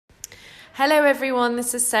Hello everyone,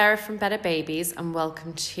 this is Sarah from Better Babies and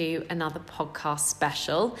welcome to another podcast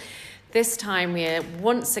special. This time we are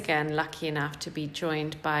once again lucky enough to be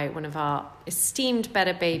joined by one of our esteemed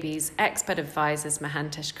Better Babies expert advisors,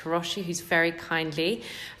 Mahantesh Karoshi, who's very kindly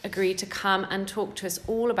agreed to come and talk to us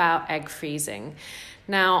all about egg freezing.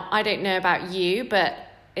 Now, I don't know about you, but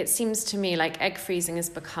it seems to me like egg freezing has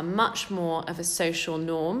become much more of a social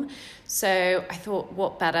norm. So I thought,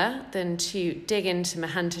 what better than to dig into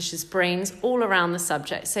Mahantesh's brains all around the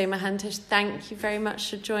subject. So Mahantesh, thank you very much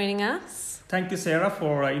for joining us. Thank you, Sarah,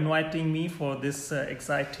 for inviting me for this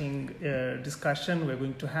exciting discussion we're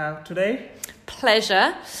going to have today.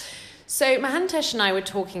 Pleasure. So Mahantesh and I were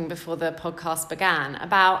talking before the podcast began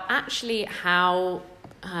about actually how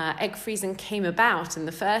egg freezing came about in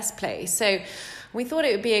the first place. So we thought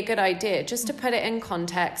it would be a good idea just to put it in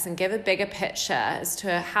context and give a bigger picture as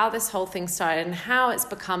to how this whole thing started and how it's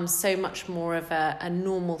become so much more of a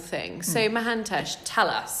normal thing. So Mahantesh, tell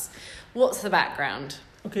us, what's the background?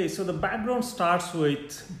 Okay, so the background starts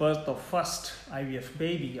with birth of first IVF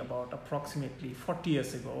baby about approximately 40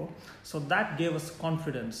 years ago. So that gave us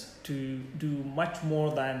confidence to do much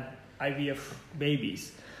more than IVF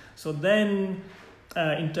babies. So then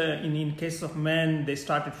in case of men, they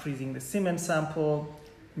started freezing the semen sample,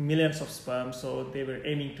 millions of sperm. So they were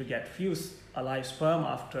aiming to get few alive sperm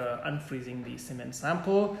after unfreezing the semen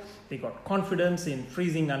sample. They got confidence in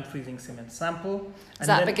unfreezing semen sample. Is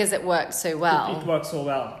that because it worked so well? It worked so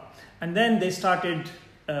well. And then they started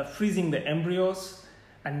freezing the embryos.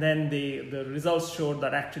 And then the results showed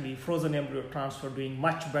that actually frozen embryo transfer doing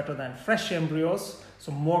much better than fresh embryos.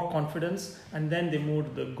 So more confidence. And then they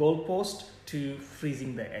moved the goalpost to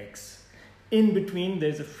freezing the eggs. In between,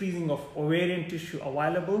 there's a freezing of ovarian tissue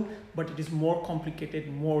available, but it is more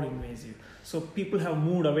complicated, more invasive. So people have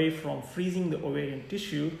moved away from freezing the ovarian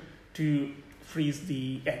tissue to freeze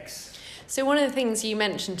the eggs. So one of the things you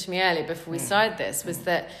mentioned to me earlier before we started this was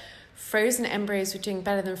that frozen embryos were doing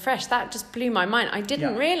better than fresh. That just blew my mind. I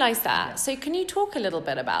didn't realize that. Yeah. So can you talk a little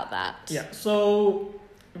bit about that? Yeah, so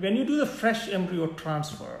when you do the fresh embryo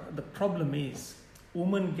transfer, the problem is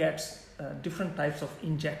woman gets different types of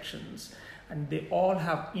injections and they all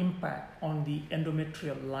have impact on the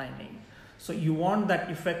endometrial lining. So you want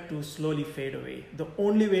that effect to slowly fade away. The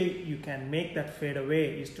only way you can make that fade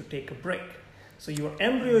away is to take a break. So your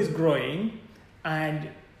embryo is growing and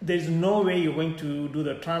there's no way you're going to do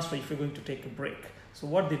the transfer if you're going to take a break. So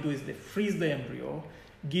what they do is they freeze the embryo,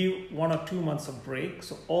 give 1 or 2 months of break.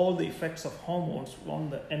 So all the effects of hormones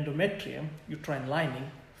on the endometrium, uterine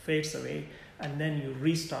lining, fades away. And then you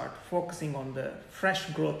restart focusing on the fresh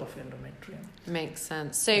growth of endometrium. Makes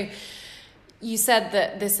sense. So you said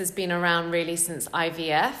that this has been around really since IVF.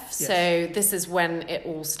 Yes. So this is when it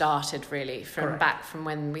all started really, back from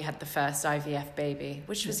when we had the first IVF baby,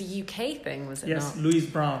 which was a UK thing, was it not? Yes, Louise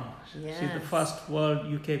Brown. Yes. She's the first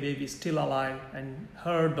world UK baby still alive. And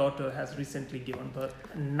her daughter has recently given birth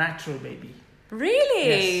a natural baby.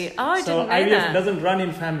 Really? Yes. Oh, I didn't know IVF that. doesn't run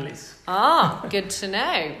in families. Ah, good to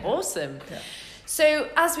know. Awesome. Yeah. So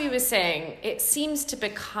as we were saying, it seems to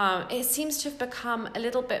have become a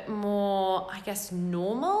little bit more, I guess,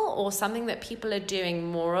 normal or something that people are doing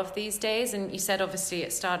more of these days. And you said obviously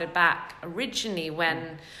it started back originally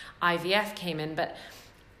when IVF came in, but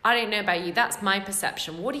I don't know about you, that's my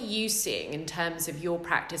perception. What are you seeing in terms of your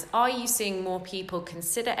practice? Are you seeing more people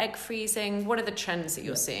consider egg freezing? What are the trends that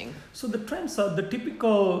you're seeing? So the trends are the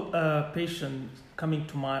typical patient coming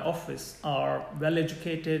to my office are well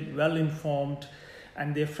educated, well informed,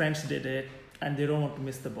 and their friends did it and they don't want to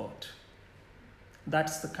miss the boat.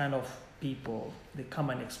 That's the kind of people, they come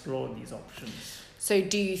and explore these options. So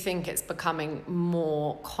do you think it's becoming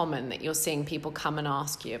more common that you're seeing people come and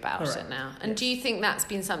ask you about Correct. it now? And Yes. do you think that's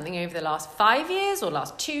been something over the last 5 years or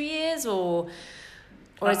last 2 years or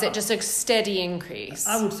is it just a steady increase?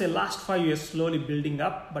 I would say last 5 years slowly building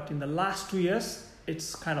up, but in the last 2 years,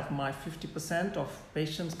 it's kind of my 50% of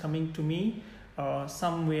patients coming to me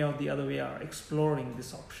some way or the other way are exploring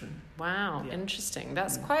this option. Wow, interesting.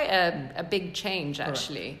 That's quite a big change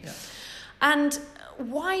actually. Yeah. And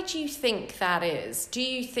why do you think that is? Do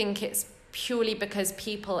you think it's purely because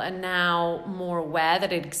people are now more aware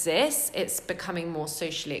that it exists, it's becoming more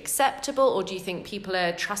socially acceptable, or do you think people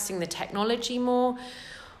are trusting the technology more?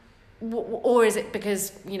 Or is it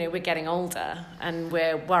because, we're getting older and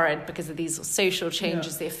we're worried because of these social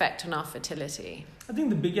changes, the effect on our fertility? I think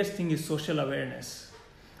the biggest thing is social awareness.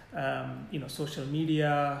 Social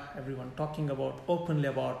media, everyone talking openly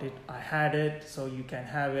about it. I had it, so you can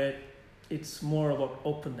have it. It's more about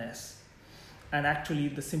openness and actually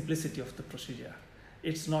the simplicity of the procedure.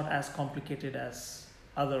 It's not as complicated as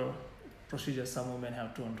other procedure some women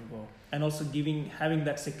have to undergo. And also having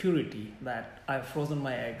that security that I've frozen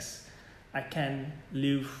my eggs, I can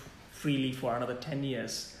live freely for another 10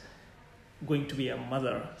 years, going to be a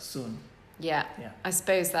mother soon. Yeah. I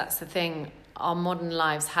suppose that's the thing. Our modern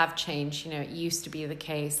lives have changed. It used to be the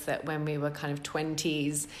case that when we were kind of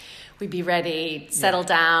 20s, we'd be ready, settle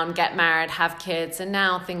down, get married, have kids. And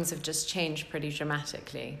now things have just changed pretty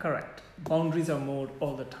dramatically. Correct. Boundaries are moved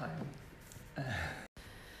all the time.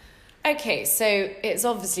 Okay, so it's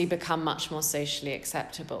obviously become much more socially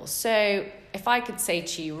acceptable. So if I could say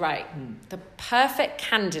to you, right, the perfect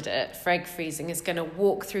candidate for egg freezing is going to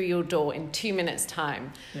walk through your door in 2 minutes'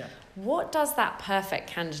 time. Yeah. What does that perfect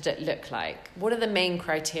candidate look like? What are the main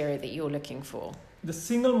criteria that you're looking for? The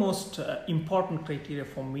single most important criteria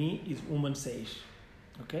for me is woman's age.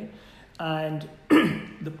 Okay. And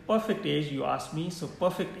the perfect age, you asked me, so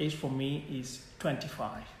perfect age for me is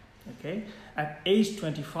 25. Okay, at age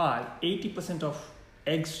 25, 80% of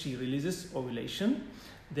eggs she releases ovulation,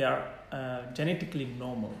 they are genetically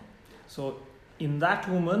normal. So in that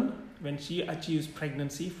woman, when she achieves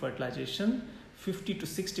pregnancy, fertilization, 50 to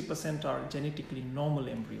 60% are genetically normal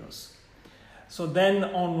embryos. So then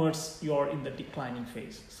onwards, you're in the declining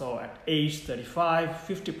phase. So at age 35,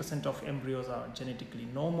 50% of embryos are genetically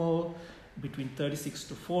normal, between 36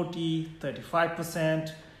 to 40,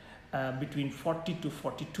 35%. Between 40 to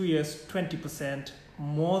 42 years, 20%,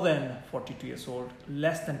 more than 42 years old,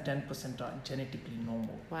 less than 10% are genetically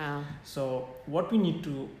normal. Wow. So what we need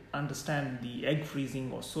to understand the egg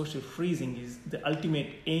freezing or social freezing is the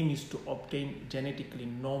ultimate aim is to obtain genetically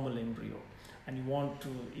normal embryo. And you want to,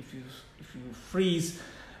 if you freeze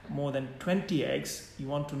more than 20 eggs, you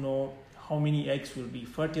want to know how many eggs will be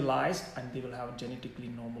fertilized and they will have genetically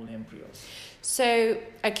normal embryos. So,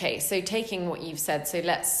 okay, so taking what you've said, so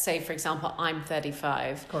let's say, for example, I'm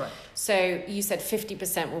 35. Correct. So you said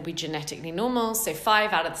 50% will be genetically normal, so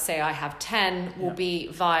 5 out of, say, I have 10 will be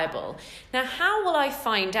viable. Now, how will I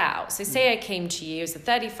find out? So say I came to you as a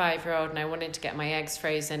 35-year-old and I wanted to get my eggs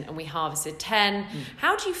frozen and we harvested 10.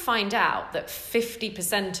 How do you find out that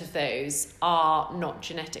 50% of those are not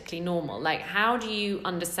genetically normal? Like, how do you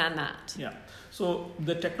understand that? Yeah. So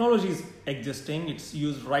the technology is existing. It's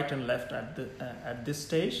used right and left at this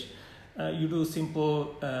stage. You do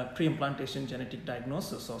simple pre-implantation genetic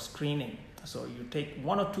diagnosis or screening. So you take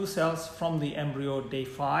 1 or 2 cells from the embryo day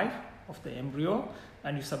 5 of the embryo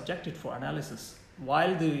and you subject it for analysis.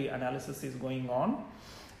 While the analysis is going on,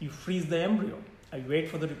 you freeze the embryo. You wait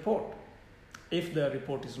for the report. If the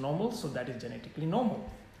report is normal, so that is genetically normal.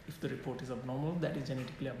 If the report is abnormal, that is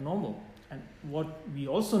genetically abnormal. And what we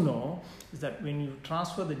also know is that when you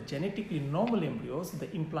transfer the genetically normal embryos, the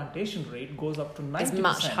implantation rate goes up to 90%. It's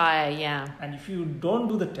much higher, yeah. And if you don't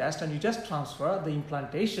do the test and you just transfer, the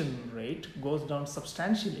implantation rate goes down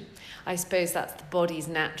substantially. I suppose that's the body's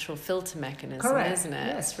natural filter mechanism, Correct. Isn't it?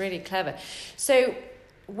 Yes. It's really clever. So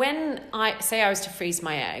when I was to freeze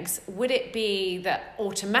my eggs, would it be that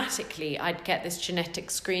automatically I'd get this genetic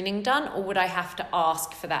screening done, or would I have to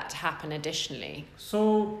ask for that to happen additionally?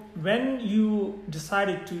 So when you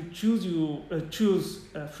decided to choose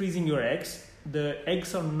freezing your eggs, the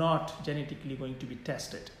eggs are not genetically going to be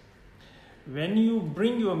tested. When you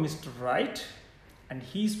bring your Mr. Right and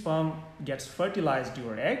his sperm gets fertilized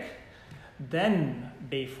your egg, then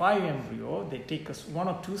day 5 embryo, they take us 1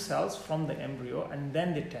 or 2 cells from the embryo and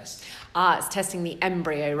then they test. It's testing the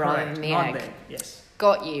embryo rather than the not egg. the egg. Yes.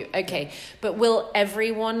 Got you. Okay. But will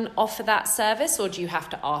everyone offer that service, or do you have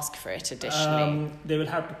to ask for it additionally? They will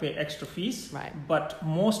have to pay extra fees. Right. But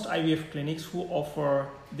most IVF clinics who offer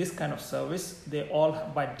this kind of service, they all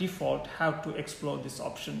by default have to explore this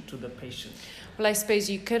option to the patient. Well, I suppose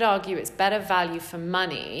you could argue it's better value for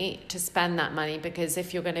money to spend that money, because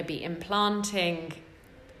if you're going to be implanting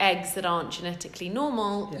eggs that aren't genetically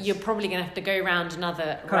normal, yes, you're probably going to have to go round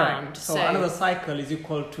another Correct. round. So another cycle is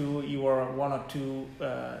equal to your 1 or 2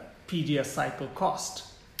 PGS cycle cost.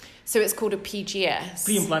 So it's called a PGS.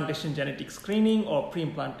 Pre-implantation genetic screening or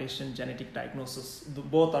pre-implantation genetic diagnosis.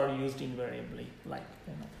 Both are used invariably.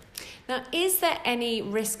 Now, is there any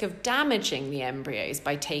risk of damaging the embryos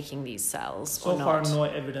by taking these cells? So far, no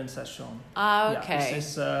evidence has shown. Okay.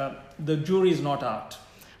 Yeah, the jury is not out.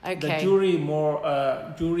 Okay.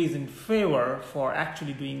 The jury is in favor for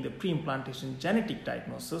actually doing the pre-implantation genetic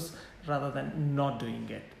diagnosis rather than not doing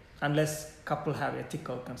it, unless couple have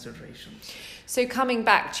ethical considerations. So coming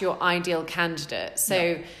back to your ideal candidate,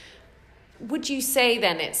 would you say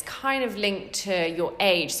then it's kind of linked to your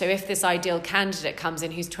age? So if this ideal candidate comes in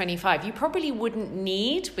who's 25, you probably wouldn't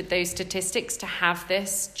need, with those statistics, to have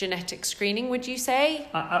this genetic screening, would you say?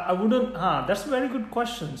 I wouldn't. That's a very good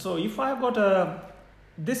question. So if I've got a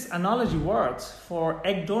this analogy works for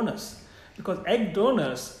egg donors, because egg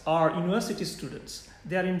donors are university students.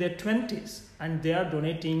 They are in their 20s and they are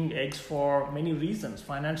donating eggs for many reasons,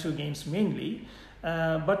 financial gains mainly,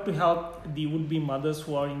 but to help the would-be mothers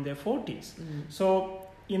who are in their 40s. So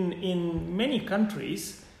in many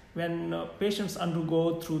countries, when patients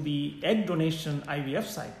undergo through the egg donation IVF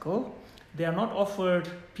cycle, they are not offered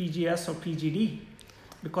PGS or PGD,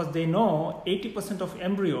 because they know 80% of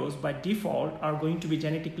embryos by default are going to be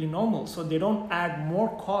genetically normal. So they don't add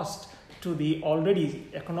more cost to the already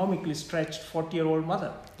economically stretched 40-year-old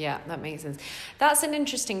mother. Yeah, that makes sense. That's an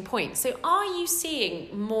interesting point. So are you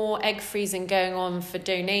seeing more egg freezing going on for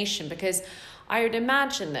donation? Because I would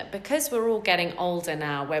imagine that because we're all getting older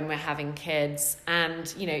now when we're having kids,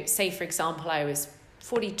 and, you know, say, for example, I was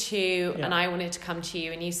 42 and I wanted to come to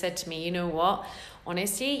you and you said to me, you know what,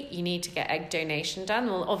 honestly, you need to get egg donation done.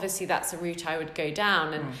 Well, obviously that's a route I would go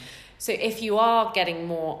down. And so if you are getting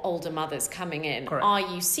more older mothers coming in, Correct. Are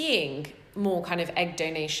you seeing more kind of egg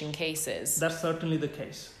donation cases? That's certainly the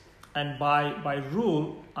case. And by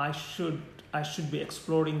rule, I should be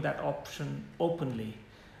exploring that option openly.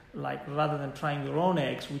 Like, rather than trying your own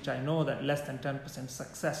eggs, which I know that less than 10%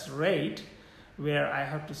 success rate, where I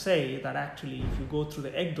have to say that actually if you go through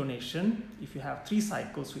the egg donation, if you have 3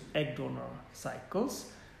 cycles with egg donor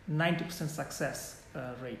cycles, 90% success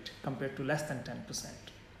rate compared to less than 10%.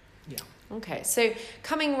 Yeah. Okay, so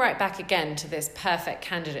coming right back again to this perfect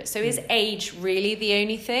candidate. So is age really the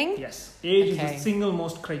only thing? Yes, age is the single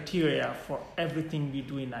most criteria for everything we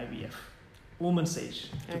do in IVF. Woman's age,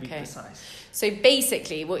 to be precise. So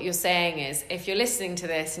basically what you're saying is, if you're listening to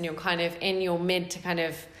this and you're kind of in your mid to kind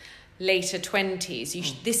of later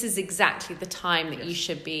 20s, this is exactly the time that you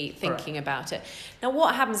should be thinking about it. Now,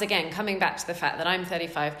 what happens, again, coming back to the fact that I'm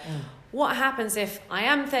 35, what happens if I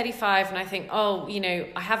am 35 and I think, oh, you know,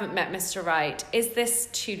 I haven't met Mr. Right? Is this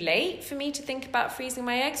too late for me to think about freezing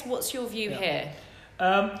my eggs? What's your view here?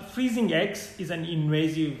 Freezing eggs is an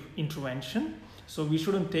invasive intervention, so we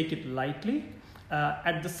shouldn't take it lightly.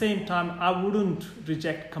 At the same time, I wouldn't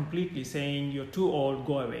reject completely, saying you're too old,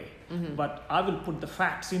 go away. But I will put the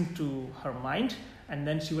facts into her mind, and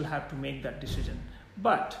then she will have to make that decision.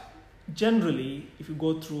 But generally, if you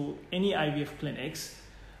go through any IVF clinics,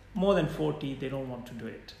 more than 40, they don't want to do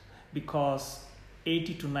it, because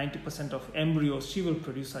 80 to 90% of embryos she will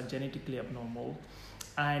produce are genetically abnormal,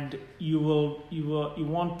 and you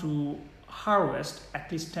want to harvest at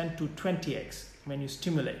least 10 to 20 eggs when you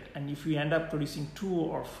stimulate. And if you end up producing 2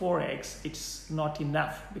 or 4 eggs, it's not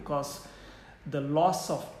enough, because the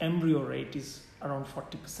loss of embryo rate is around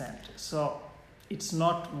 40%. So it's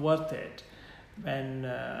not worth it when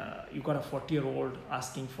you got a 40-year-old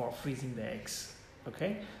asking for freezing the eggs.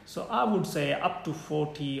 Okay, so I would say up to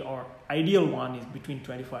 40, or ideal one is between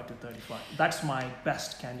 25 to 35. That's my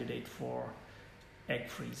best candidate for egg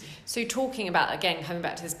freezing. So talking about, again, coming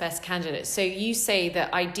back to this best candidate, so you say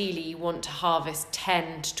that ideally you want to harvest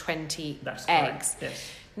 10 to 20 eggs. Correct.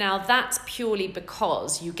 Yes. Now, that's purely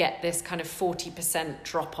because you get this kind of 40%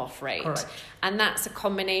 drop-off rate. Correct. And that's a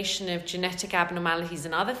combination of genetic abnormalities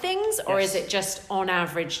and other things, or is it just on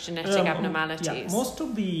average genetic abnormalities? Yeah, most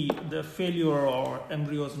of the failure or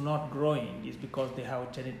embryos not growing is because they have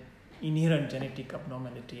inherent genetic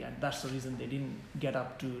abnormality, and that's the reason they didn't get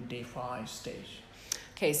up to day 5 stage.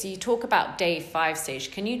 Okay, so you talk about day 5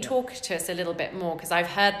 stage. Can you talk to us a little bit more? Because I've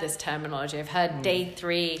heard this terminology. I've heard day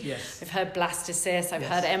 3. I've heard blastocyst. I've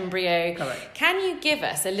heard embryo. Correct. Can you give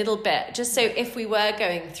us a little bit, just so if we were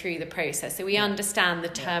going through the process, so we understand the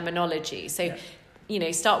terminology. So, you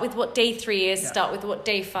know, start with what day 3 is, start with what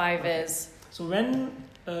day 5 is. So when,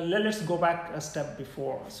 let's go back a step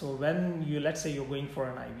before. So when let's say you're going for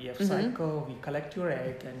an IVF cycle, we collect your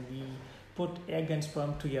egg and we put egg and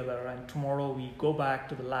sperm together, and tomorrow we go back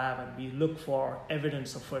to the lab and we look for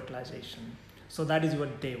evidence of fertilization. So that is your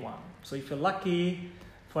day 1. So if you're lucky,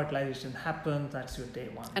 fertilization happens, that's your day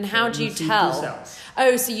 1. And so how do you tell? 2 cells.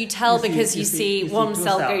 Oh, so you tell because you see one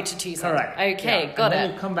cell go to 2 cells. Correct. Okay, got it. And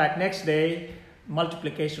then you come back next day,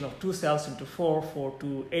 multiplication of 2 cells into 4, 4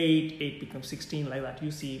 to 8, 8 becomes 16, like that.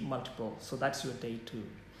 You see multiple. So that's your day 2.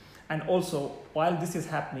 And also, while this is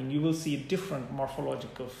happening, you will see different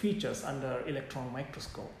morphological features under electron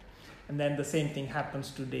microscope. And then the same thing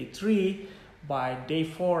happens to day 3. By day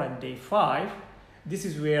 4 and day 5, this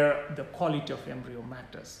is where the quality of embryo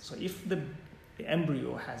matters. So if the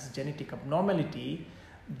embryo has genetic abnormality,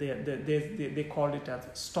 they call it as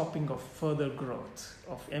stopping of further growth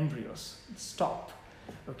of embryos. Stop.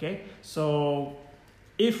 Okay? So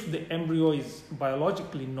if the embryo is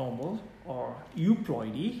biologically normal, or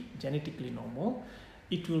euploidy, genetically normal,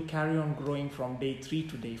 it will carry on growing from day 3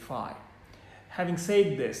 to day 5. Having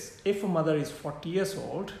said this, if a mother is 40 years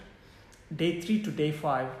old, day 3 to day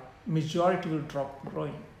 5, majority will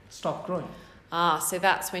stop growing. So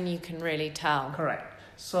that's when you can really tell. Correct.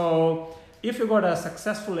 So if you got a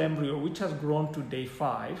successful embryo which has grown to day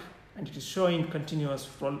 5 and it is showing continuous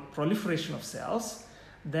proliferation of cells,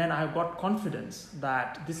 then I've got confidence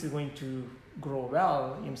that this is going to grow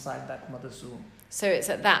well inside that mother's womb. So it's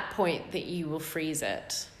at that point that you will freeze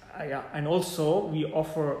it. Yeah, and also we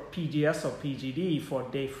offer PGS or PGD for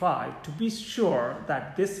day 5 to be sure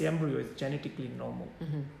that this embryo is genetically normal.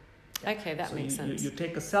 Mm-hmm. Okay, that makes sense. You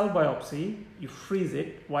take a cell biopsy, you freeze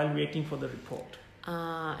it while waiting for the report.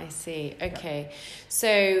 I see. Okay. Yeah.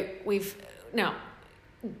 So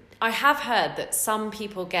I have heard that some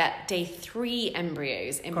people get day 3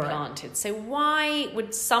 embryos implanted. Correct. So why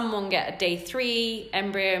would someone get a day 3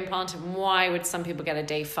 embryo implanted and why would some people get a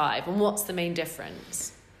day 5? And what's the main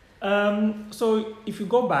difference? So if you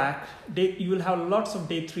go back, you will have lots of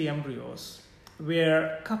day 3 embryos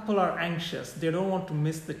where couple are anxious. They don't want to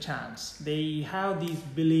miss the chance. They have these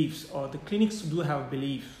beliefs, or the clinics do have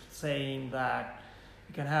beliefs saying that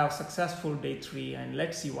you can have successful day 3 and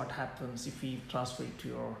let's see what happens if we transfer it to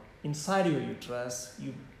your inside your uterus.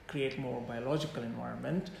 You create more biological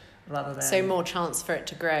environment rather than... So more chance for it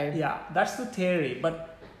to grow. Yeah, that's the theory.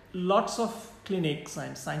 But lots of clinics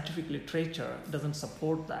and scientific literature doesn't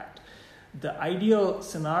support that. The ideal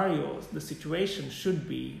scenarios, the situation should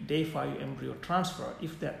be day 5 embryo transfer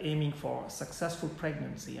if they're aiming for successful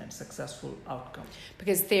pregnancy and successful outcome.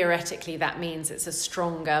 Because theoretically that means it's a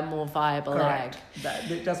stronger, more viable Correct.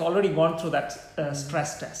 egg. It has already gone through that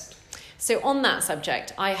stress test. So on that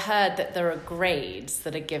subject, I heard that there are grades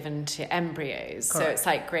that are given to embryos. Correct. So it's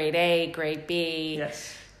like grade A, grade B.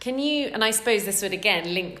 Yes. Can you, and I suppose this would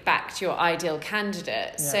again link back to your ideal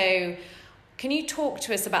candidate. Yeah. So can you talk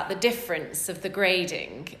to us about the difference of the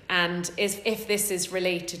grading and if this is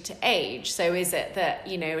related to age? So is it that, a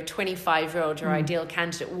 25-year-old, your ideal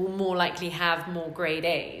candidate, will more likely have more grade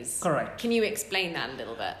A's? Correct. Can you explain that a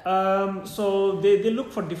little bit? So they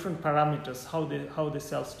look for different parameters, how the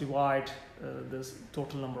cells divide, the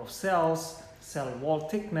total number of cells, cell wall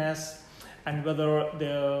thickness, and whether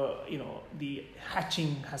the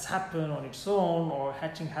hatching has happened on its own or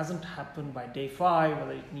hatching hasn't happened by day 5,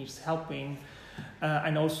 whether it needs helping,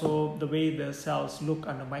 and also the way the cells look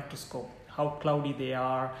under microscope, how cloudy they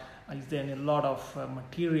are, is there a lot of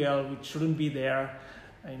material which shouldn't be there,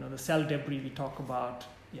 the cell debris we talk about.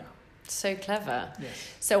 Yeah. So clever.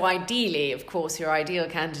 Yes. So ideally, of course, your ideal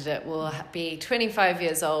candidate will be 25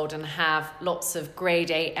 years old and have lots of grade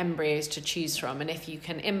A embryos to choose from. And if you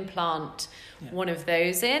can implant one of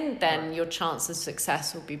those in, then your chance of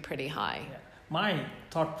success will be pretty high. Yeah. My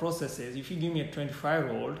thought process is, if you give me a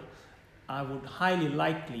 25-year-old, I would highly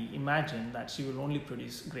likely imagine that she will only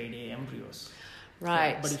produce grade A embryos.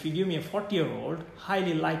 Right. But if you give me a 40-year-old,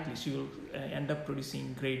 highly likely she will end up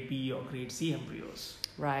producing grade B or grade C embryos.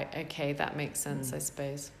 Right, okay, that makes sense, I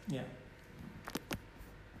suppose. Yeah.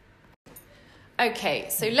 Okay,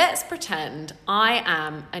 so let's pretend I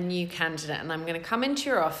am a new candidate and I'm going to come into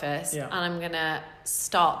your office and I'm going to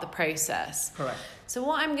start the process. Correct. So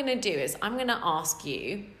what I'm going to do is I'm going to ask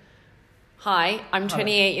you, hi, I'm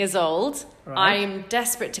 28 years old. Right. I'm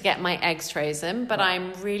desperate to get my eggs frozen, but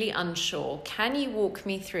I'm really unsure. Can you walk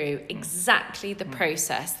me through exactly the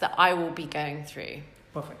process that I will be going through?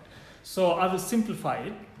 Perfect. So I will simplify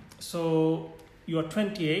it. So you are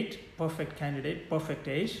 28, perfect candidate, perfect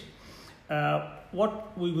age.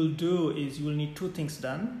 What we will do is you will need 2 things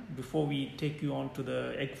done before we take you on to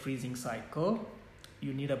the egg freezing cycle.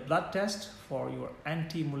 You need a blood test for your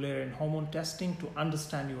anti-Mullerian hormone testing to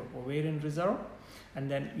understand your ovarian reserve. And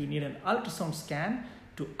then you need an ultrasound scan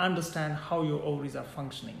to understand how your ovaries are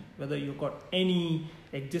functioning, whether you've got any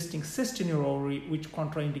existing cyst in your ovary which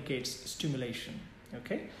contraindicates stimulation.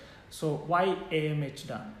 Okay? So why AMH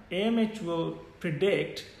done? AMH will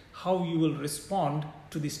predict how you will respond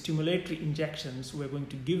to the stimulatory injections we're going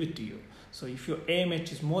to give it to you. So if your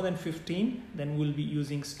AMH is more than 15, then we'll be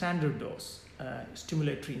using standard dose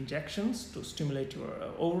stimulatory injections to stimulate your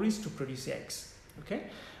ovaries to produce eggs. Okay?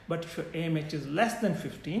 But if your AMH is less than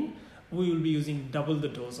 15, we will be using double the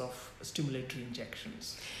dose of stimulatory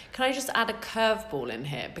injections. Can I just add a curveball in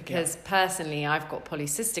here? Because personally, I've got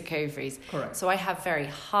polycystic ovaries. Correct. So I have very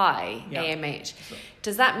high AMH. So,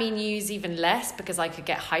 does that mean you use even less because I could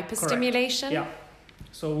get hyperstimulation? Correct.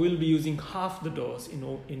 Yeah. So we'll be using half the dose in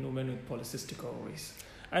women with polycystic ovaries.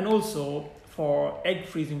 And also for egg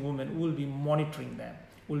freezing women, we'll be monitoring them.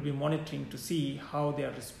 We'll be monitoring to see how they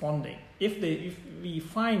are responding. If we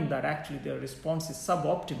find that actually their response is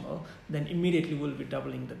suboptimal, then immediately we'll be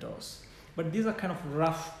doubling the dose. But these are kind of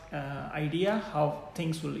rough idea how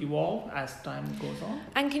things will evolve as time goes on.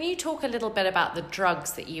 And can you talk a little bit about the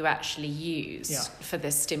drugs that you actually use for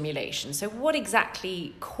this stimulation? So what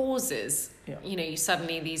exactly causes, you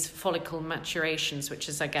suddenly these follicle maturations, which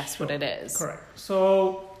is, I guess, what it is? Correct.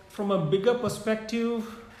 So from a bigger perspective,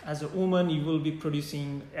 as a woman, you will be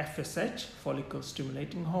producing FSH, follicle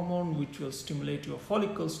stimulating hormone, which will stimulate your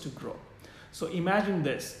follicles to grow. So imagine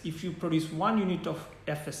this, if you produce 1 unit of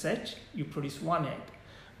FSH, you produce 1 egg.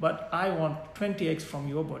 But I want 20 eggs from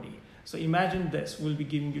your body. So imagine this, we'll be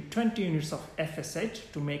giving you 20 units of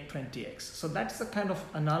FSH to make 20 eggs. So that's the kind of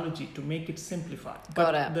analogy to make it simplified.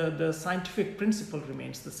 But the scientific principle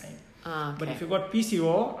remains the same. Okay. But if you've got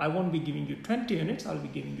PCO, I won't be giving you 20 units, I'll be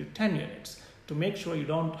giving you 10 units to make sure you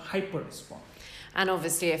don't hyper-respond. And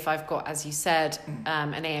obviously, if I've got, as you said,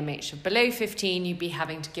 an AMH of below 15, you'd be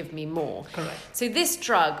having to give me more. Correct. So this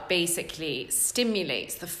drug basically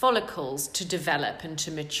stimulates the follicles to develop and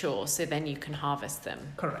to mature, so then you can harvest them.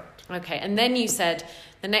 Correct. Okay, and then you said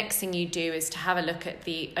the next thing you do is to have a look at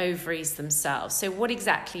the ovaries themselves. So what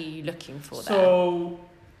exactly are you looking for there? So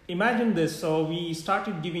imagine this. So we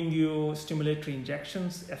started giving you stimulatory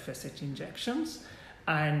injections, FSH injections.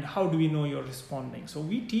 And how do we know you're responding? So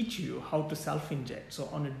we teach you how to self-inject. So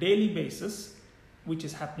on a daily basis, which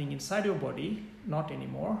is happening inside your body, not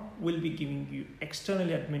anymore, we'll be giving you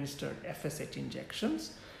externally administered FSH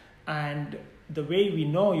injections. And the way we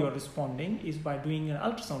know you're responding is by doing an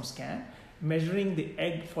ultrasound scan, measuring the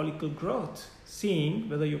egg follicle growth, seeing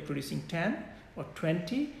whether you're producing 10 or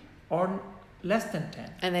 20 or less than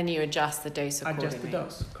 10. And then you adjust the dose accordingly. Adjust the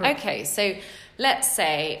dose. Correct. Okay, so let's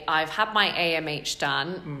say I've had my AMH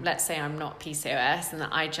done. Let's say I'm not PCOS and that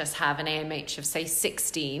I just have an AMH of, say,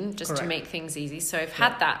 16, just to make things easy. So I've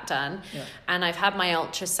had that done and I've had my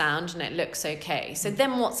ultrasound and it looks okay. So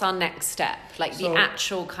then what's our next step? Like the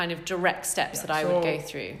actual kind of direct steps that I would go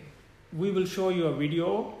through. We will show you a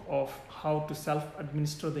video of how to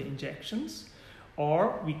self-administer the injections,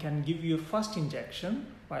 or we can give you a first injection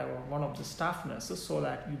by one of the staff nurses so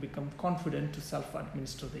that you become confident to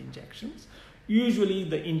self-administer the injections. Usually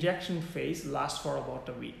the injection phase lasts for about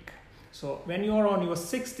a week. So when you're on your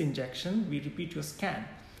 6th injection, we repeat your scan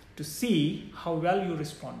to see how well you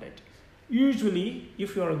responded. Usually,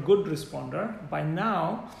 if you're a good responder, by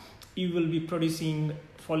now you will be producing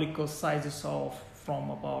follicle sizes of from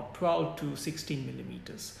about 12 to 16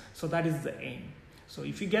 millimeters. So that is the aim. So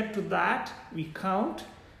if you get to that, we count.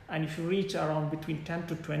 And if you reach around between 10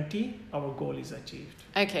 to 20, our goal is achieved.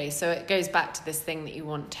 Okay, so it goes back to this thing that you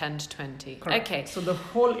want 10 to 20. Correct. Okay. So the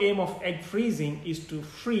whole aim of egg freezing is to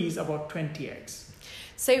freeze about 20 eggs.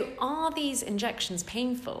 So are these injections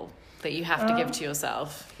painful that you have to give to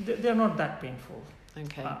yourself? They're not that painful.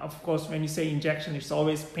 Okay. Of course, when you say injection, it's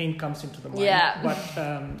always pain comes into the mind. Yeah.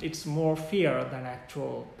 But it's more fear than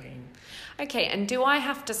actual pain. Okay, and do I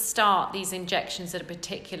have to start these injections at a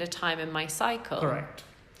particular time in my cycle? Correct.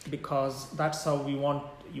 Because that's how we want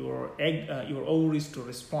your ovaries to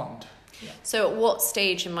respond. Yeah. So at what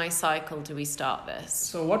stage in my cycle do we start this?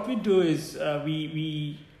 So what we do is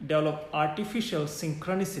we develop artificial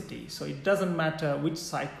synchronicity. So it doesn't matter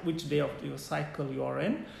which day of your cycle you are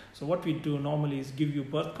in. So what we do normally is give you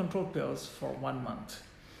birth control pills for 1 month.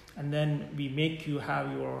 And then we make you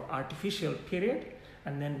have your artificial period.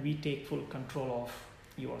 And then we take full control of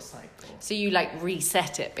your cycle. So you like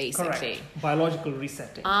reset it basically? Correct. Biological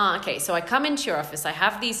resetting. Okay. So I come into your office, I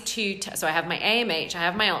have these two, so I have my AMH, I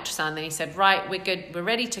have my ultrasound, then you said, right, we're good, we're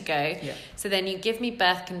ready to go. Yeah. So then you give me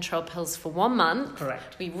birth control pills for 1 month.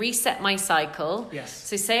 Correct. We reset my cycle. Yes.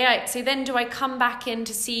 So then do I come back in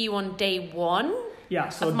to see you on day 1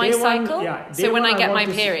 of my cycle? So when I get my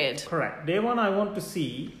period? Correct. Day 1 I want to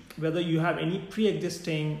see whether you have any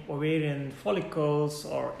pre-existing ovarian follicles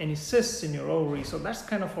or any cysts in your ovary. So that's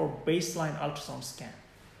kind of our baseline ultrasound scan.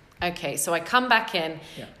 Okay, so I come back in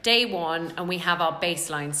day 1 and we have our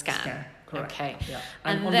baseline scan. Correct. Okay. Yeah.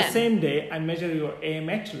 And on the same day, I measure your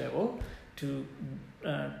AMH level to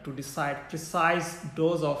decide precise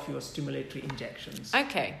dose of your stimulatory injections.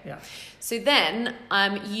 Okay. Yeah. So then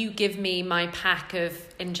you give me my pack of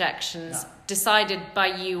injections decided by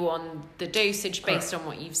you on the dosage based on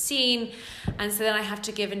what you've seen. And so then I have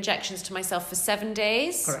to give injections to myself for 7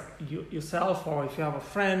 days? Correct. Yourself, or if you have a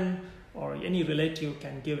friend or any relative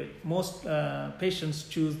can give it. Most patients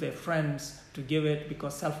choose their friends to give it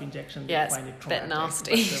because self-injection, they find it traumatic. Bit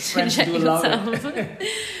nasty. Friends do love it.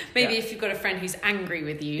 Maybe if you've got a friend who's angry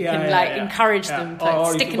with you, you can encourage them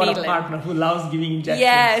to stick a needle in. Or if you've got a partner who loves giving injections.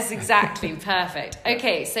 Yes, exactly. Perfect.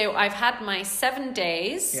 Okay, so I've had my 7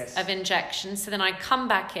 days of injections. So then I come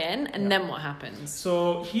back in, and then what happens?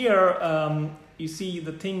 So here, you see,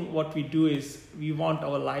 the thing what we do is we want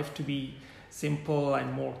our life to be simple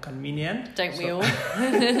and more convenient. Don't we all?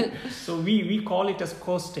 So we call it as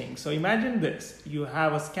coasting. So imagine this. You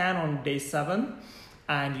have a scan on day 7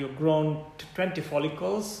 and you've grown to 20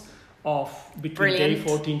 follicles of between day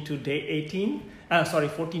 14 to day 18.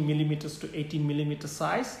 14 millimeters to 18 millimeter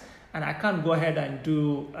size. And I can't go ahead and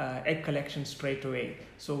do egg collection straight away.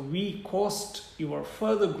 So we coast your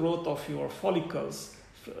further growth of your follicles.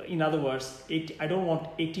 In other words, I don't want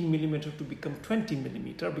 18 millimeter to become 20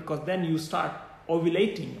 millimeter, because then you start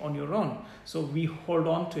ovulating on your own. So we hold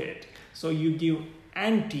on to it. So you give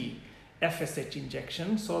anti-FSH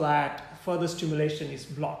injection so that further stimulation is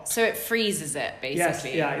blocked. So it freezes it,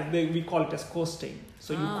 basically. Yes, we call it as coasting.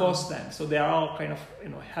 So you coast them. So they are all kind of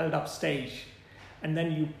held up stage. And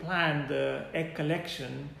then you plan the egg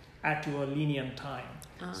collection at your lenient time.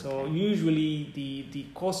 Okay. So usually the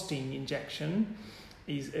coasting injection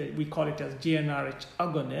is, we call it as GnRH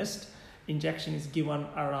agonist. Injection is given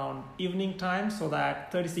around evening time so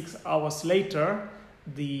that 36 hours later,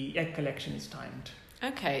 the egg collection is timed.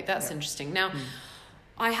 Okay, that's interesting. Now,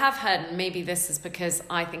 I have heard, and maybe this is because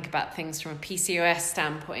I think about things from a PCOS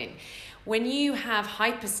standpoint, when you have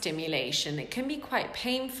hyperstimulation, it can be quite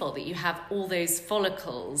painful that you have all those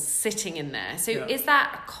follicles sitting in there. So is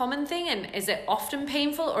that a common thing, and is it often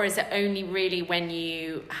painful, or is it only really when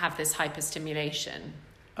you have this hyperstimulation?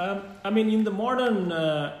 In the modern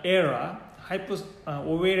era,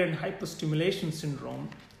 ovarian hyperstimulation syndrome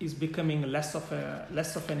is becoming less of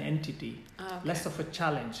an entity, less of a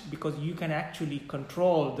challenge, because you can actually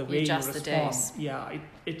control the way you respond. The days.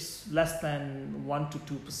 It's less than 1 to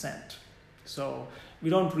 2%. So we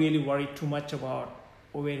don't really worry too much about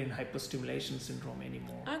ovarian hyperstimulation syndrome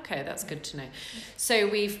anymore. Okay, that's good to know. So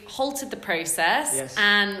we've halted the process,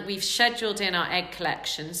 and we've scheduled in our egg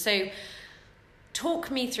collection. So talk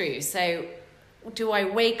me through. So do I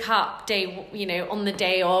wake up on the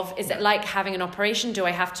day of? Is it like having an operation? Do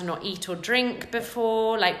I have to not eat or drink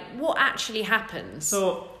before? Like, what actually happens?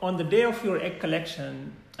 So on the day of your egg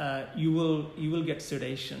collection, you will get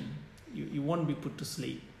sedation. You won't be put to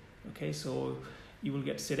sleep. Okay, so you will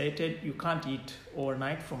get sedated. You can't eat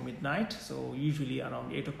overnight from midnight. So usually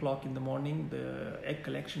around 8 o'clock in the morning, the egg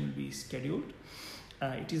collection will be scheduled.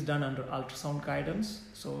 It is done under ultrasound guidance.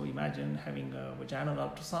 So imagine having a vaginal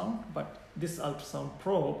ultrasound, but this ultrasound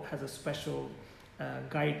probe has a special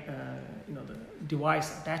the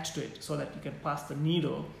device attached to it, so that you can pass the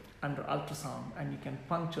needle under ultrasound and you can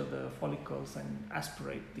puncture the follicles and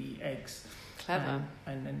aspirate the eggs. Clever.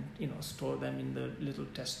 And then store them in the little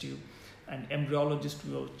test tube. And embryologist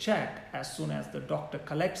will check as soon as the doctor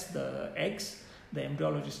collects the eggs. The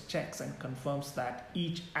embryologist checks and confirms that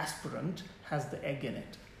each aspirant has the egg in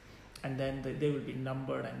it, and then they will be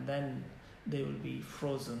numbered, and then they will be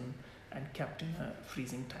frozen and kept in a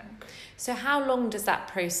freezing tank. So how long does that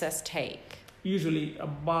process take? Usually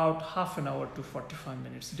about half an hour to 45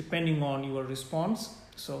 minutes, depending on your response.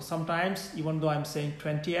 So sometimes, even though I'm saying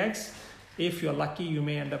 20 eggs, if you're lucky, you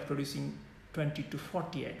may end up producing 20 to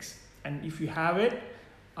 40 eggs. And if you have it,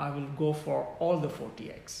 I will go for all the 40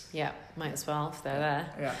 eggs. Yeah, might as well if they're there.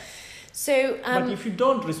 Yeah. So, but if you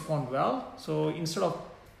don't respond well, so instead of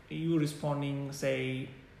you responding, say,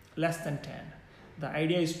 less than 10, the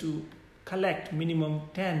idea is to collect minimum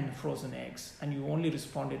 10 frozen eggs, and you only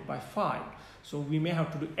responded by 5. So we may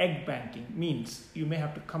have to do egg banking, means you may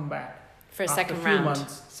have to come back for a after second few round.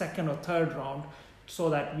 Months, second or third round, so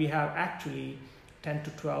that we have actually 10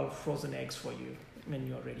 to 12 frozen eggs for you when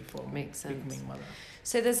you're ready for becoming mother.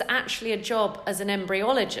 So there's actually a job as an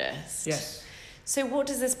embryologist. Yes. So what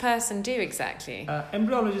does this person do exactly?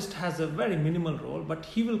 Embryologist has a very minimal role, but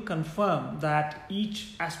he will confirm that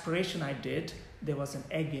each aspiration I did, there was an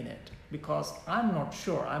egg in it. Because I'm not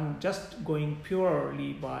sure, I'm just going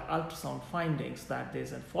purely by ultrasound findings that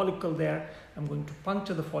there's a follicle there. I'm going to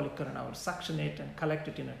puncture the follicle and I will suction it and collect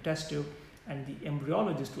it in a test tube. And the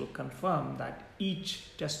embryologist will confirm that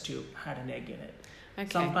each test tube had an egg in it. Okay.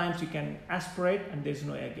 Sometimes you can aspirate and there's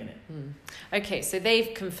no egg in it. Okay, so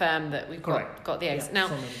they've confirmed that we've got the eggs. Yeah, now,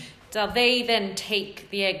 do they then take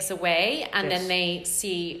the eggs away and yes. then they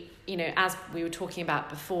see, as we were talking about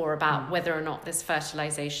before, about whether or not this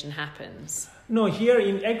fertilization happens? No, here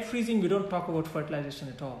in egg freezing, we don't talk about fertilization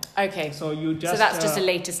at all. Okay. So that's just a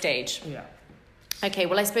later stage. Yeah. Okay,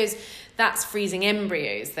 well, I suppose that's freezing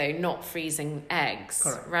embryos, though, not freezing eggs.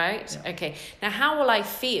 Correct. Right? Yeah. Okay. Now, how will I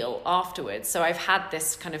feel afterwards? So I've had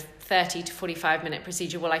this kind of 30 to 45-minute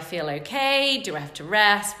procedure. Will I feel okay? Do I have to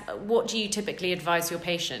rest? What do you typically advise your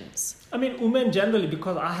patients? Women generally,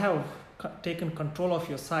 because I have taken control of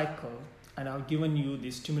your cycle and I've given you the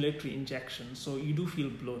stimulatory injection, so you do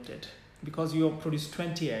feel bloated. because you produce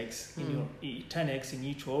 20 eggs in your 10 eggs in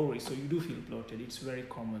each ovary, so you do feel bloated. It's very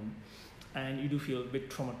common, and you do feel a bit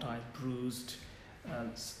traumatized, bruised, a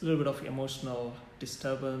little bit of emotional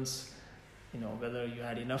disturbance. Whether you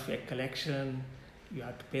had enough egg collection, you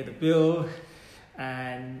had to pay the bill,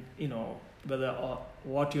 and whether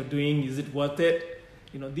what you're doing, is it worth it?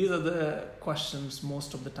 These are the questions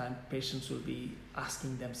most of the time patients will be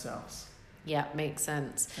asking themselves. Yeah, makes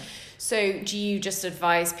sense. Yeah. So do you just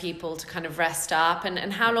advise people to kind of rest up,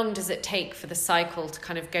 and how long does it take for the cycle to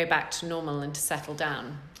kind of go back to normal and to settle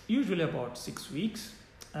down? Usually about 6 weeks.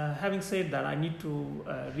 Having said that, I need to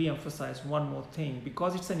re-emphasize one more thing.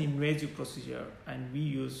 Because it's an invasive procedure and we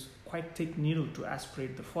use quite thick needle to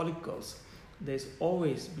aspirate the follicles, there's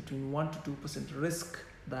always between 1 to 2% risk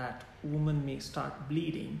that women may start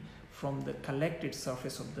bleeding from the collected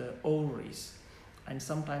surface of the ovaries. And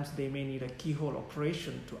sometimes they may need a keyhole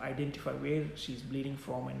operation to identify where she's bleeding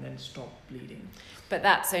from and then stop bleeding. But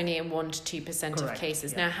that's only in 1 to 2% Correct, of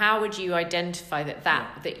cases. yeah. Now, how would you identify that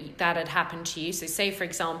had happened to you? So say, for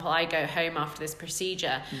example, I go home after this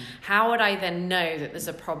procedure. How would I then know that there's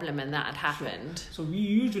a problem and that had happened? Sure. So we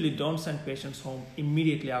usually don't send patients home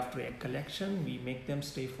immediately after egg collection. We make them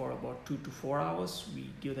stay for about 2 to 4 hours.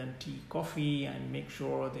 We give them tea, coffee, and make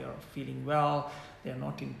sure they are feeling well. They're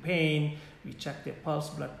not in pain. We check their pulse,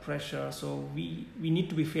 blood pressure. So we need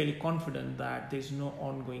to be fairly confident that there's no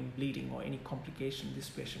ongoing bleeding or any complication this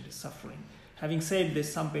patient is suffering. Having said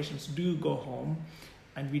this, some patients do go home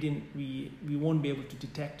and we won't be able to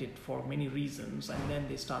detect it for many reasons, and then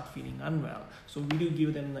they start feeling unwell. So we do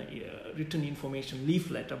give them a written information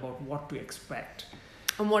leaflet about what to expect.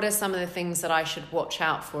 And what are some of the things that I should watch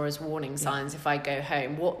out for as warning signs if I go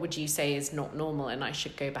home? What would you say is not normal and I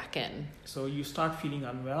should go back in? So you start feeling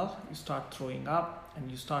unwell, you start throwing up,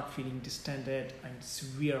 and you start feeling distended and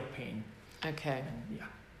severe pain. Okay. And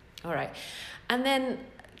All right. And then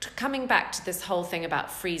coming back to this whole thing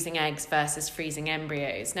about freezing eggs versus freezing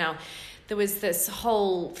embryos. Now, there was this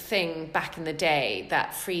whole thing back in the day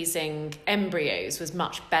that freezing embryos was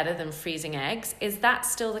much better than freezing eggs. Is that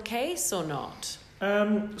still the case or not?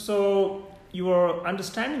 So your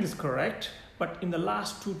understanding is correct, but in the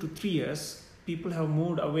last 2 to 3 years, people have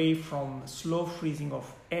moved away from slow freezing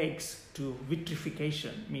of eggs to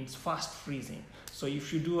vitrification, means fast freezing. So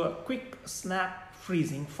if you do a quick snap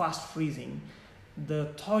freezing, fast freezing,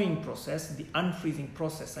 the thawing process, the unfreezing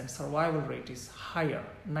process and survival rate is higher,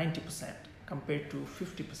 90% compared to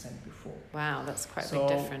 50% before. Wow, that's quite a big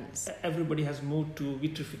difference. Everybody has moved to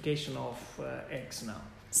vitrification of eggs now.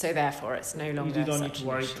 So therefore, it's no longer You don't such need to an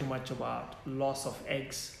worry issue. too much about loss of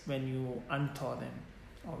eggs when you unthaw them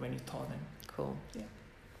or when you thaw them. Cool. Yeah.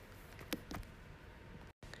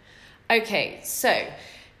 Okay, so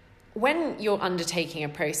when you're undertaking a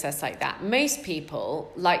process like that, most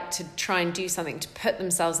people like to try and do something to put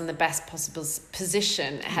themselves in the best possible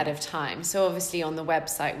position ahead of time. So obviously on the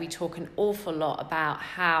website, we talk an awful lot about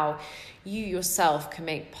how you yourself can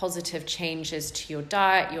make positive changes to your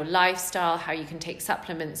diet, your lifestyle, how you can take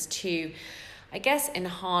supplements to, I guess,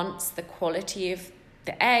 enhance the quality of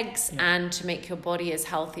the eggs and to make your body as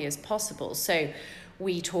healthy as possible. So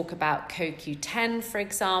we talk about CoQ10, for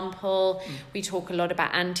example. We talk a lot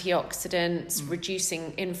about antioxidants,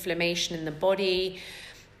 reducing inflammation in the body.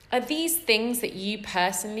 Are these things that you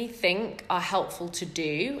personally think are helpful to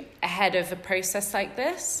do ahead of a process like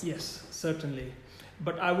this? Yes, certainly.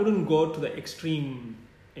 But I wouldn't go to the extreme,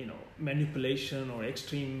 manipulation or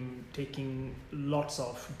extreme taking lots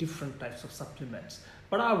of different types of supplements.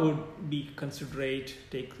 But I would be considerate,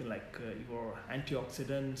 take your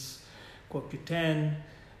antioxidants, CoQ10,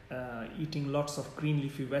 eating lots of green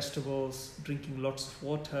leafy vegetables, drinking lots of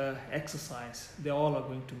water, exercise. They all are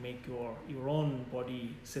going to make your own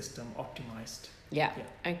body system optimized. Yeah.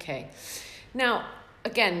 Okay. Now,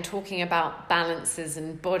 again, talking about balances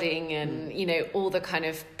and bodying and, all the kind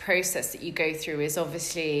of process that you go through is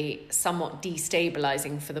obviously somewhat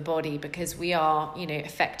destabilizing for the body because we are,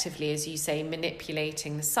 effectively, as you say,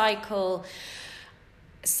 manipulating the cycle.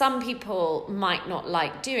 Some people might not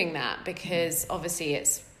like doing that because obviously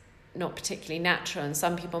it's not particularly natural, and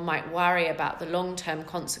some people might worry about the long-term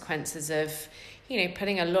consequences of,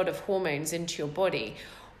 putting a lot of hormones into your body.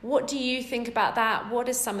 What do you think about that? What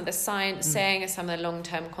is some of the science saying are some of the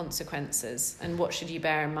long-term consequences, and what should you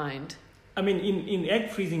bear in mind? I mean, in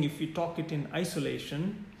egg freezing, if you talk it in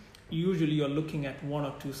isolation, usually you're looking at 1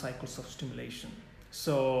 or 2 cycles of stimulation.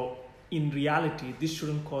 So in reality, this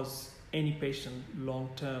shouldn't cause any patient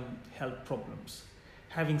long-term health problems.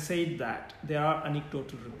 Having said that, there are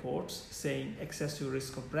anecdotal reports saying excessive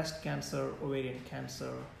risk of breast cancer, ovarian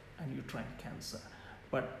cancer, and uterine cancer.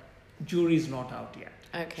 But jury is not out yet.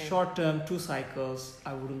 Okay. Short term, 2 cycles,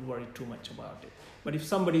 I wouldn't worry too much about it. But if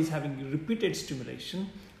somebody is having repeated stimulation,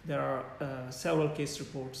 there are several case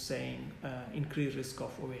reports saying increased risk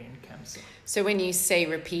of ovarian cancer. So when you say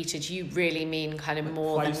repeated, you really mean kind of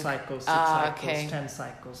more 5 than... cycles, 6 cycles, okay. 10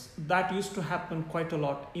 cycles. That used to happen quite a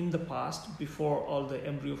lot in the past before all the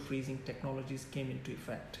embryo freezing technologies came into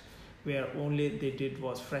effect, where only they did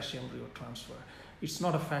was fresh embryo transfer. It's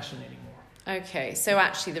not a fashion anymore. Okay, so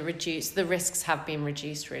actually the risks have been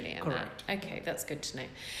reduced really in Correct. that. Okay, that's good to know.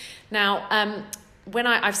 Now, when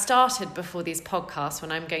I've started before these podcasts,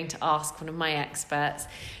 when I'm going to ask one of my experts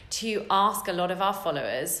to ask a lot of our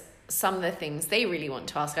followers some of the things they really want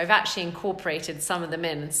to ask. I've actually incorporated some of them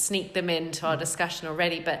in and sneaked them into our discussion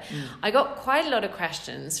already, but I got quite a lot of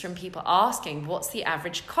questions from people asking what's the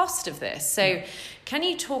average cost of this. So can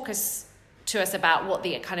you talk to us about what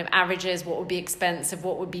the kind of average is, what would be expensive,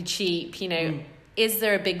 what would be cheap, is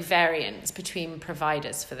there a big variance between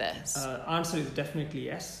providers for this? Answer is definitely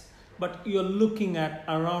yes. But you're looking at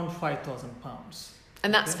around £5,000.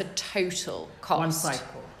 And that's for total cost? One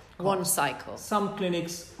cycle. One cycle.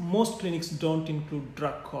 Most clinics don't include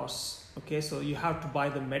drug costs. Okay, so you have to buy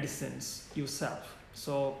the medicines yourself.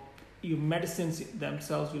 So your medicines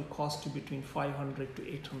themselves will cost you between £500 to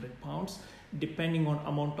 £800, depending on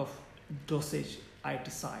amount of dosage I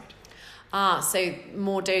decide. So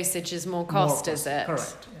more dosage is more cost, is it?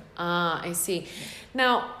 Correct. Yeah. I see.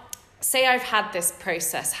 Now, say I've had this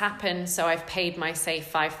process happen, so I've paid my, say,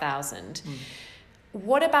 5,000.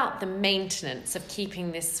 What about the maintenance of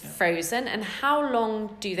keeping this frozen, and how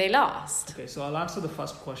long do they last? Okay, so I'll answer the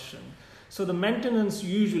first question. So the maintenance,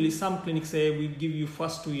 usually some clinics say we give you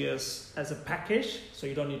first 2 years as a package, so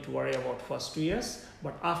you don't need to worry about first 2 years.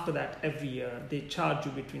 But after that, every year, they charge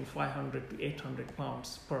you between £500 to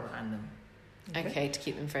 £800 per annum. Okay, to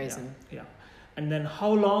keep them frozen. Yeah. And then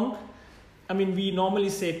how long? I mean, we normally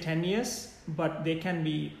say 10 years, but they can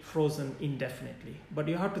be frozen indefinitely. But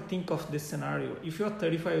you have to think of this scenario. If you're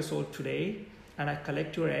 35 years old today and I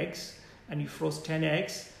collect your eggs and you froze 10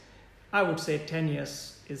 eggs, I would say 10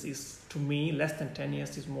 years is to me, less than 10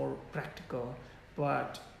 years is more practical.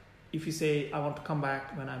 But if you say, I want to come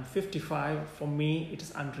back when I'm 55, for me, it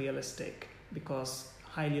is unrealistic because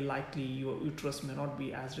highly likely your uterus may not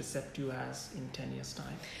be as receptive as in 10 years'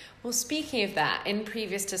 time. Well, speaking of that, in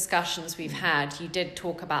previous discussions we've had, you did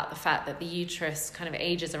talk about the fact that the uterus kind of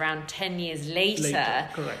ages around 10 years later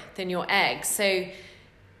than your egg. So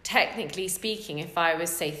technically speaking, if I was,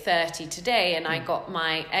 say, 30 today and I got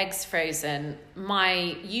my eggs frozen,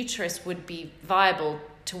 my uterus would be viable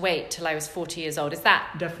to wait till I was 40 years old. Is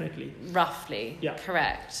that definitely roughly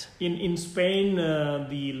correct? In Spain,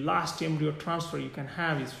 the last embryo transfer you can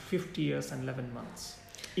have is 50 years and 11 months.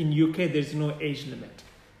 In UK, there's no age limit.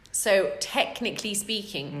 So technically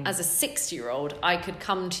speaking, as a 60-year-old, I could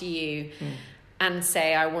come to you and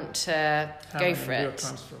say, I want to go for it.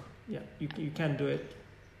 Transfer. Yeah, you can do it.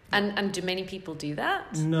 And do many people do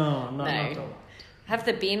that? No, not at all. Have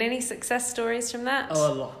there been any success stories from that?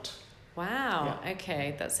 Oh, a lot. Wow. Yeah.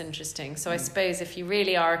 Okay, that's interesting. So I suppose if you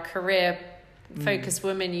really are a career-focused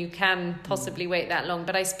woman, you can possibly wait that long.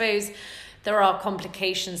 But I suppose there are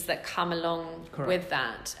complications that come along with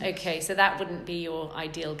that. Yes. Okay, so that wouldn't be your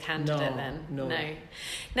ideal candidate then? No.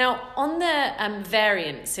 Now, on the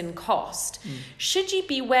variance in cost, should you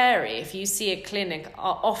be wary if you see a clinic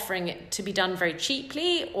offering it to be done very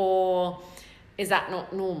cheaply, or is that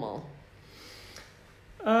not normal?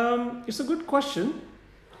 It's a good question.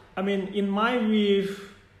 I mean, in my view,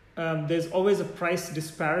 there's always a price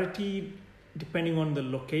disparity depending on the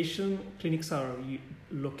location clinics are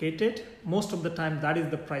located. Most of the time, that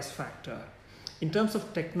is the price factor. In terms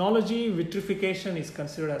of technology, vitrification is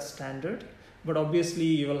considered as standard, but obviously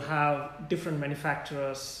you will have different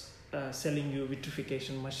manufacturers selling you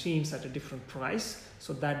vitrification machines at a different price.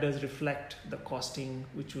 So that does reflect the costing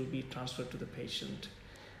which will be transferred to the patient.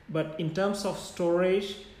 But in terms of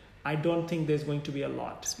storage, I don't think there's going to be a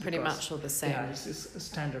lot. It's pretty much all the same. Yeah, it's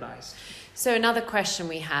standardized. So another question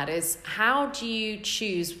we had is, how do you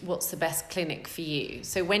choose what's the best clinic for you?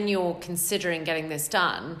 So when you're considering getting this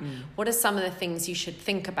done, what are some of the things you should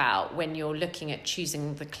think about when you're looking at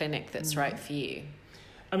choosing the clinic that's right for you?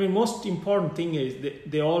 I mean, most important thing is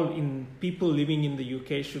people living in the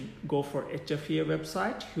UK should go for HFEA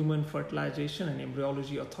website, Human Fertilization and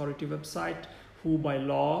Embryology Authority website, who by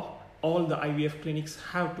law, all the IVF clinics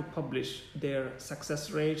have to publish their success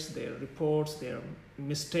rates, their reports, their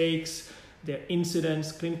mistakes, their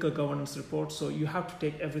incidents, clinical governance reports. So you have to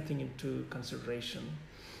take everything into consideration.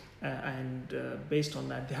 And based on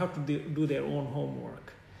that, they have to do their own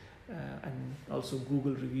homework. and also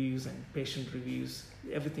Google reviews and patient reviews.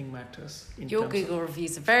 Everything matters. Your Google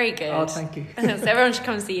reviews are very good. Oh, thank you. So everyone should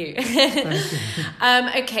come and see you. Thank you.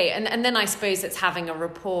 Okay, and then I suppose it's having a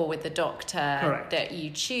rapport with the doctor Correct. that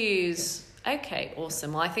you choose. Yeah. Okay,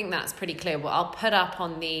 awesome. Well, I think that's pretty clear. Well, I'll put up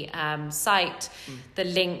on the site the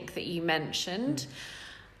link that you mentioned.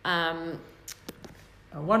 One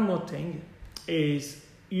more thing is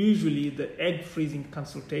usually the egg freezing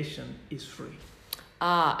consultation is free.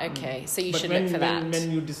 Ah, okay. So you But should when, look for that.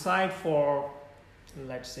 When you decide for,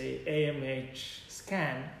 let's say, AMH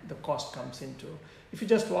scan, the cost comes into. If you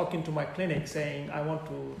just walk into my clinic saying, I want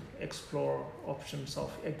to explore options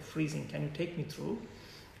of egg freezing, can you take me through?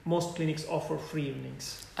 Most clinics offer free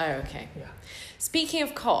evenings. Oh, okay. Yeah. Speaking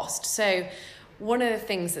of cost, so one of the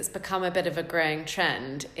things that's become a bit of a growing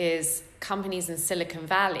trend is companies in Silicon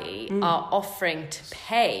Valley are offering to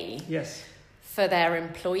pay Yes. for their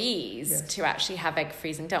employees Yes. to actually have egg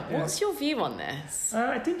freezing done. Yeah. What's your view on this?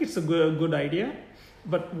 I think it's a good idea.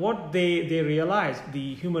 But what they realize,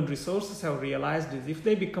 the human resources have realized, is if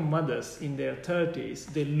they become mothers in their 30s,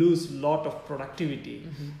 they lose a lot of productivity.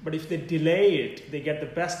 But if they delay it, they get the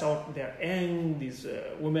best out. They're young, these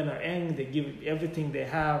women are young, they give everything they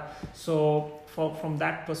have. So from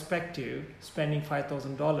that perspective, spending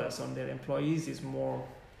 $5,000 on their employees is more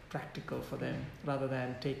practical for them rather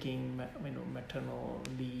than taking maternal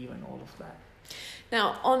leave and all of that.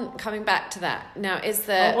 Now, on coming back to that, now is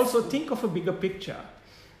there... Also think of a bigger picture.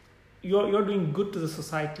 You're doing good to the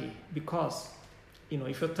society because,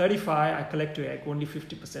 if you're 35, I collect your egg, only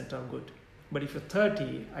 50% are good. But if you're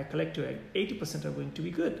 30, I collect your egg, 80% are going to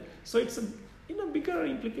be good. So it's bigger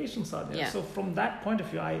implications are there. Yeah. So from that point of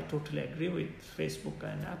view, I totally agree with Facebook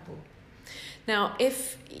and Apple. Now,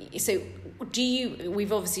 we've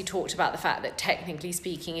obviously talked about the fact that technically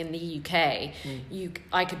speaking in the UK,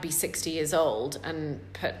 I could be 60 years old and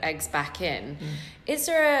put eggs back in. Is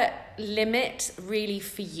there a limit really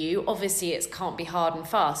for you? Obviously, it can't be hard and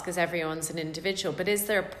fast because everyone's an individual, but is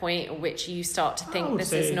there a point at which you start to think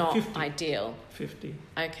this is not 50. ideal? 50.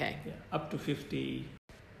 Okay. Yeah, up to 50.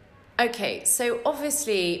 Okay, so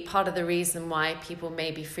obviously part of the reason why people may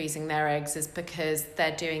be freezing their eggs is because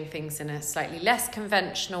they're doing things in a slightly less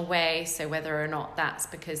conventional way. So whether or not that's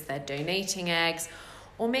because they're donating eggs,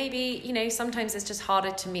 or maybe, sometimes it's just harder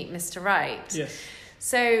to meet Mr. Right. Yes.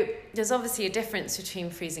 So there's obviously a difference between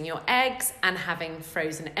freezing your eggs and having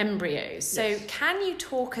frozen embryos. So Yes. can you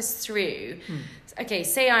talk us through, okay,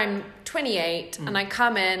 say I'm 28 and I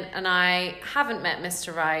come in and I haven't met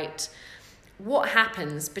Mr. Right. What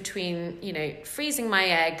happens between, freezing my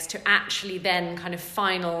eggs to actually then kind of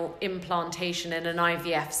final implantation in an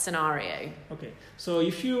IVF scenario? Okay, so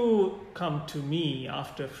if you come to me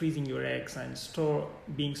after freezing your eggs and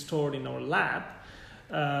being stored in our lab,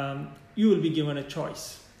 you will be given a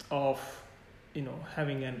choice of,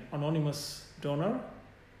 having an anonymous donor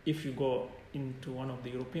if you go into one of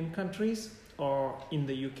the European countries, or in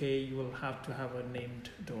the UK you will have to have a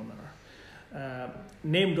named donor.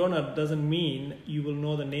 Named donor doesn't mean you will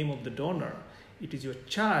know the name of the donor. It is your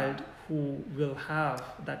child who will have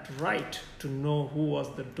that right to know who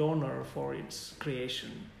was the donor for its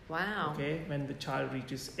creation. Wow. Okay, when the child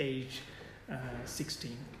reaches age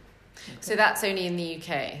 16. Okay. So that's only in the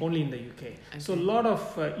UK? Only in the UK. Okay. So a lot of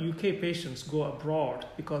UK patients go abroad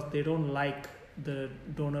because they don't like the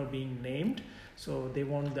donor being named. So they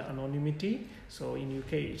want the anonymity. So in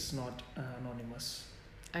UK it's not anonymous.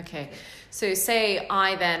 Okay, so say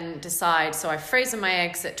I then decide, so I've frozen my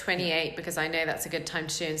eggs at 28 because I know that's a good time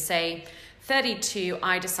to do, and say 32,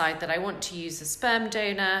 I decide that I want to use a sperm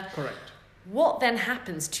donor. Correct. What then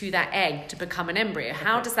happens to that egg to become an embryo? Okay.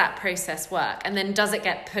 How does that process work? And then does it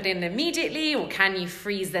get put in immediately, or can you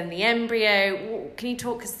freeze then the embryo? Can you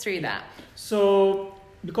talk us through that? So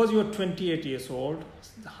because you're 28 years old,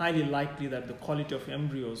 it's highly likely that the quality of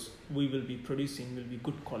embryos we will be producing will be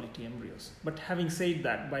good quality embryos. But having said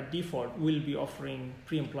that, by default, we'll be offering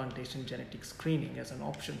pre-implantation genetic screening as an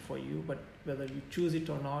option for you, but whether you choose it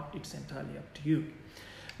or not, it's entirely up to you.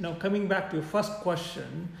 Now, coming back to your first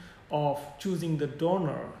question of choosing the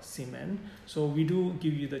donor semen, so we do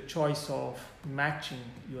give you the choice of matching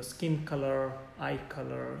your skin color, eye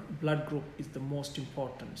color. Blood group is the most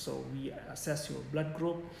important, so we assess your blood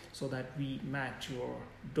group so that we match your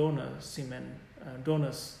donor semen,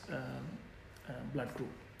 donor's blood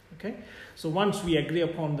group. Okay, so once we agree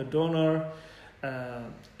upon the donor,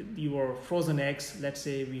 your frozen eggs, let's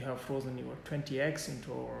say we have frozen your 20 eggs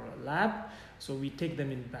into our lab, so we take them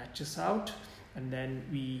in batches out, and then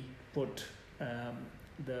we put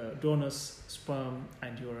the donor's sperm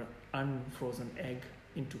and your unfrozen egg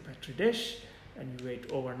into Petri dish. and you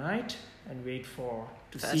wait overnight and wait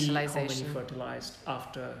to see how many fertilized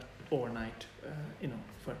after overnight,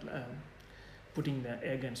 putting the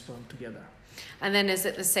egg and sperm together. And then is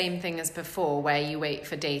it the same thing as before, where you wait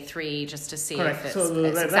for day 3 just to see Correct. if it's, so the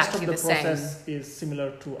it's rest exactly of the the same? process is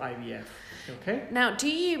similar to IVF. Okay. Now, do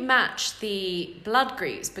you match the blood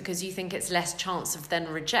groups because you think it's less chance of then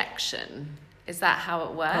rejection? Is that how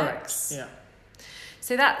it works? Correct. Yeah.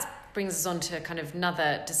 So that brings us on to kind of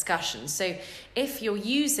another discussion. So if you're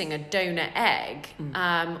using a donor egg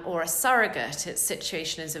or a surrogate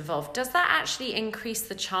situation is involved, does that actually increase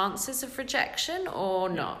the chances of rejection or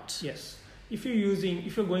not? Yes. If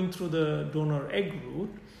you're going through the donor egg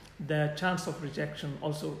route, the chance of rejection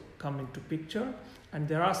also come into picture. And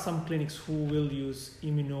there are some clinics who will use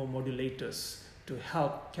immunomodulators to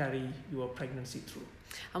help carry your pregnancy through.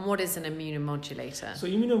 And what is an immunomodulator? So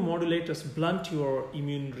immunomodulators blunt your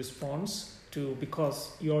immune response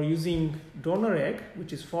because you're using donor egg,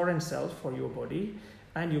 which is foreign cells for your body,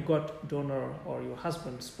 and you got donor or your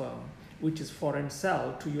husband's sperm, which is foreign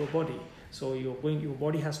cell to your body. So your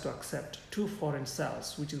body has to accept 2 foreign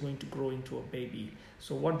cells, which is going to grow into a baby.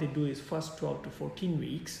 So what they do is first 12 to 14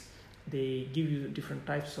 weeks, they give you different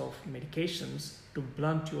types of medications to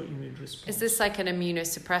blunt your immune response. Is this like an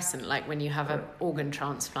immunosuppressant, like when you have an organ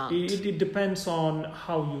transplant? It depends on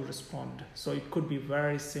how you respond. So it could be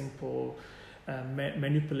very simple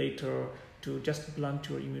manipulator to just blunt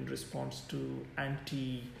your immune response to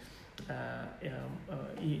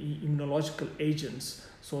immunological agents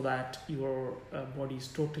so that your body is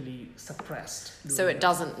totally suppressed. So it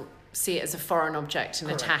doesn't see it as a foreign object and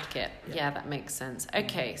Correct. Attack it. Yeah, that makes sense.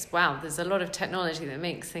 Okay, wow, there's a lot of technology that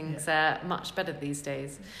makes things much better these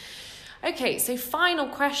days. Okay, so final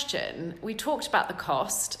question. We talked about the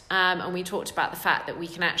cost and we talked about the fact that we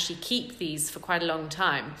can actually keep these for quite a long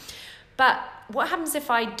time. But what happens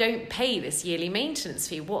if I don't pay this yearly maintenance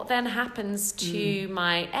fee? What then happens to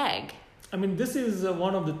my egg? I mean, this is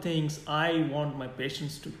one of the things I want my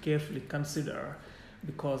patients to carefully consider,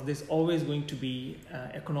 because there's always going to be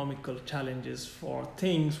economical challenges for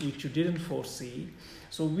things which you didn't foresee.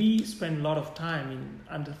 So we spend a lot of time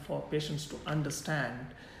for patients to understand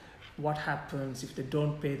what happens if they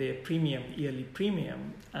don't pay their yearly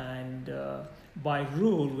premium. And by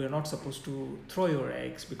rule, we're not supposed to throw your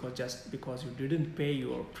eggs just because you didn't pay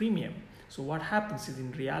your premium. So what happens is,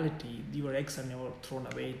 in reality, your eggs are never thrown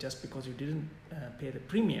away just because you didn't pay the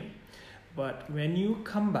premium. But when you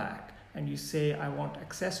come back and you say, I want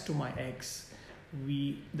access to my eggs,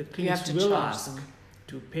 the clinics will ask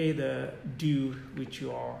to pay the due which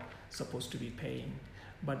you are supposed to be paying,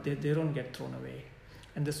 but they don't get thrown away.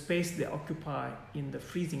 And the space they occupy in the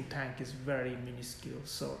freezing tank is very minuscule.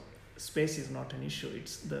 So space is not an issue.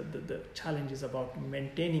 It's the challenge is about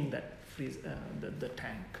maintaining that the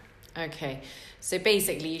tank. Okay, so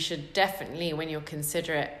basically you should definitely, when you're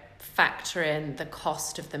considering it, factor in the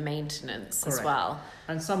cost of the maintenance Correct. As well.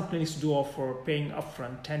 And some clinics do offer paying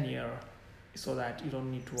upfront 10-year so that you don't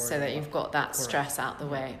need to worry. So that you've got that Correct. Stress out the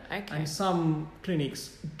way. Okay. And some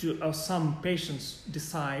clinics some patients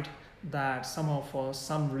decide that somehow for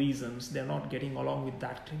some reasons they're not getting along with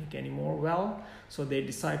that clinic anymore well, so they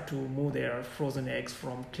decide to move their frozen eggs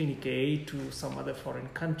from clinic A to some other foreign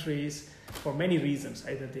countries for many reasons.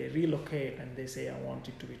 Either they relocate and they say, I want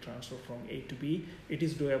it to be transferred from A to B. It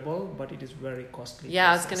is doable, but it is very costly. Yeah,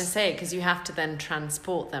 process. I was going to say, because you have to then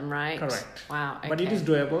transport them, right? Correct. Wow. Okay. But it is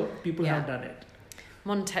doable. People have done it.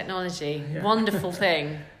 Modern technology, wonderful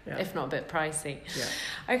thing, Yeah. if not a bit pricey.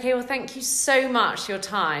 Yeah. Okay, well, thank you so much for your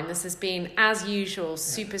time. This has been, as usual,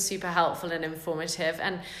 super helpful and informative.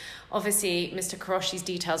 And obviously, Mr. Karoshi's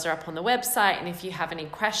details are up on the website. And if you have any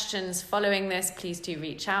questions following this, please do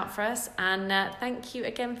reach out for us. And thank you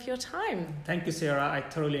again for your time. Thank you, Sarah. I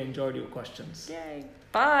thoroughly enjoyed your questions. Yay.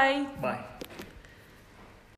 Bye. Bye.